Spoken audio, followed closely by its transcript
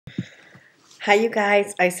Hi, you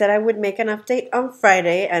guys. I said I would make an update on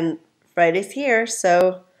Friday, and Friday's here,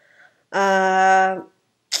 so, uh,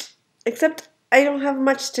 except I don't have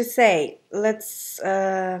much to say. Let's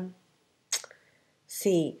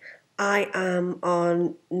see. I am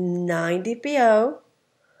on 9 DPO,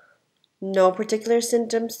 no particular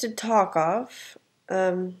symptoms to talk of,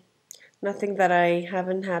 um, nothing that I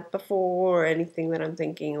haven't had before or anything that I'm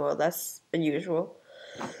thinking, well, that's unusual.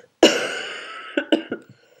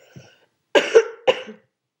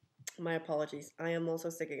 My apologies. I am also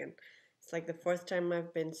sick again. It's like the fourth time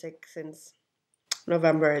I've been sick since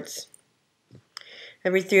November. It's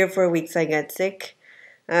every 3 or 4 weeks I get sick.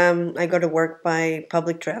 I go to work by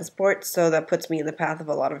public transport, so that puts me in the path of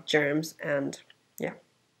a lot of germs, and yeah,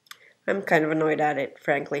 I'm kind of annoyed at it,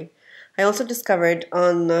 frankly. I also discovered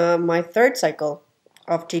on my third cycle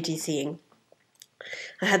of TTCing,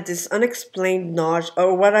 I had this unexplained nausea,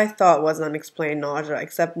 or what I thought was unexplained nausea,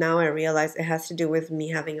 except now I realize it has to do with me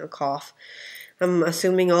having a cough. I'm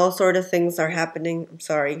assuming all sort of things are happening. I'm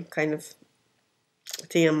sorry, kind of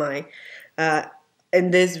TMI. Uh,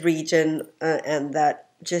 in this region, and that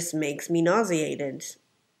just makes me nauseated.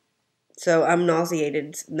 So I'm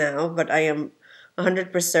nauseated now, but I am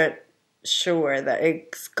 100% sure that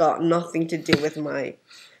it's got nothing to do with my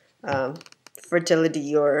um,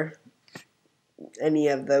 fertility or any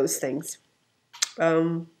of those things.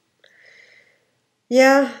 Um,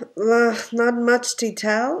 yeah, not much to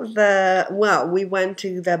tell. We went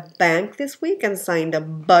to the bank this week and signed a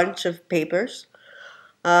bunch of papers.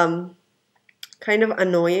 Um, Kind of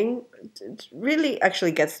annoying. It really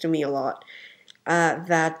actually gets to me a lot.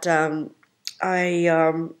 That I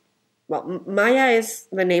well, Maya is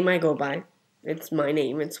the name I go by. It's my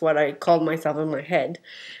name. It's what I call myself in my head,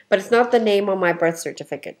 but it's not the name on my birth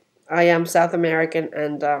certificate. I am South American,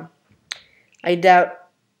 and I doubt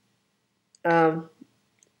um,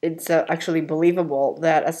 it's actually believable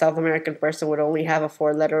that a South American person would only have a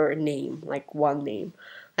four-letter name, like one name.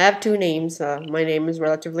 I have two names. My name is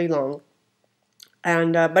relatively long,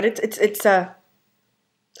 and but it's a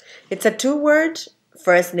two-word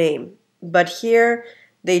first name, but here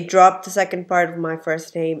they dropped the second part of my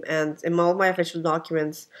first name, and in all my official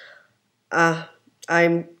documents, uh,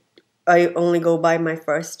 I'm I only go by my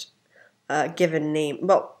first given name.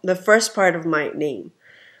 Well, the first part of my name,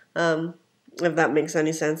 um, if that makes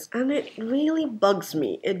any sense. And it really bugs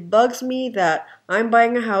me. It bugs me that I'm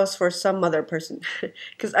buying a house for some other person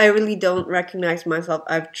because I really don't recognize myself.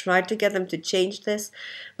 I've tried to get them to change this,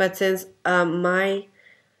 but since my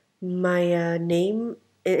name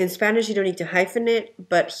in Spanish you don't need to hyphen it,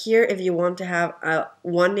 but here if you want to have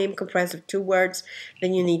one name comprised of two words,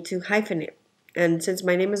 then you need to hyphen it. And since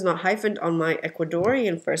my name is not hyphened on my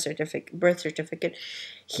Ecuadorian birth certificate,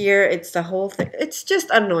 here it's the whole thing. It's just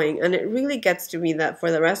annoying, and it really gets to me that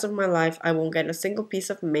for the rest of my life I won't get a single piece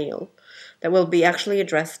of mail that will be actually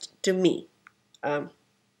addressed to me. A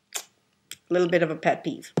little bit of a pet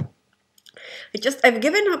peeve. I've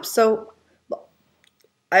given up so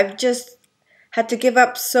I've just had to give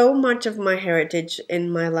up so much of my heritage in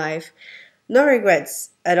my life. No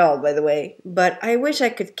regrets at all, by the way, but I wish I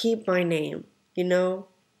could keep my name, you know?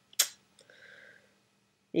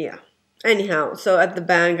 Yeah. Anyhow, so at the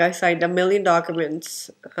bank, I signed a million documents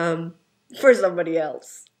for somebody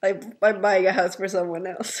else. I'm buying a house for someone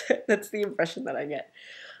else. That's the impression that I get.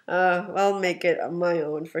 I'll make it my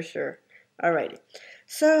own for sure. Alrighty.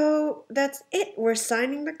 So that's it. We're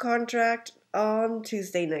signing the contract on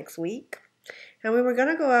Tuesday next week. And we were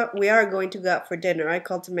gonna go out. We are going to go out for dinner. I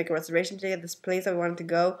called to make a reservation today at this place I wanted to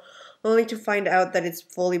go, only to find out that it's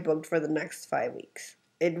fully booked for the next 5 weeks.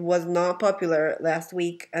 It was not popular last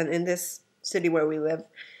week, and in this city where we live,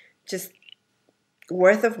 just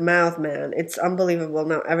word of mouth, man. It's unbelievable.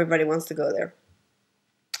 Now everybody wants to go there.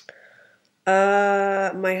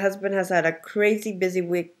 My husband has had a crazy busy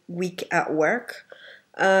week at work.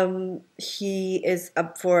 He is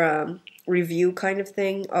up for a review kind of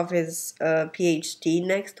thing of his PhD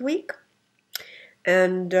next week,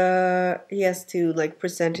 and he has to like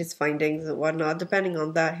present his findings and whatnot. Depending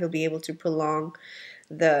on that, he'll be able to prolong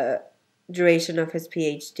the duration of his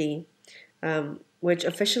PhD, which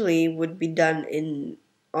officially would be done in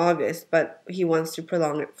August, but he wants to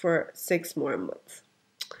prolong it for 6 more months.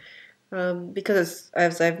 Because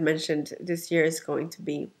as I've mentioned, this year is going to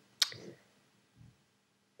be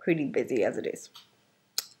pretty busy as it is.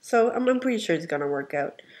 So I'm pretty sure it's gonna work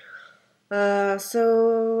out.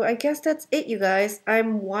 So I guess that's it, you guys.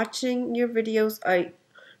 I'm watching your videos. I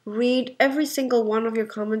read every single one of your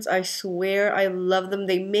comments. I swear I love them.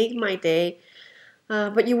 They make my day.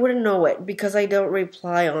 But you wouldn't know it because I don't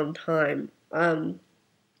reply on time.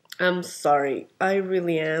 I'm sorry. I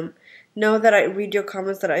really am. Know that I read your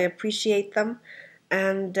comments, that I appreciate them.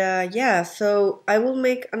 And yeah, so I will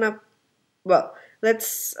make an up. Well,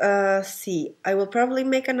 let's see. I will probably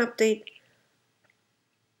make an update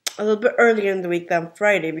a little bit earlier in the week than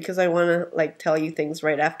Friday because I want to like tell you things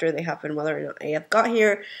right after they happen, whether or not I have got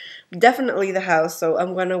here. Definitely the house, so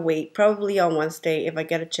I'm gonna wait probably on Wednesday if I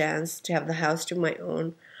get a chance to have the house to my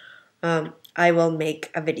own. I will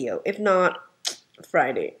make a video. If not,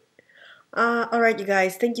 Friday. Alright, you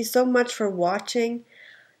guys, thank you so much for watching,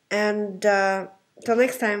 and till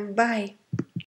next time, bye.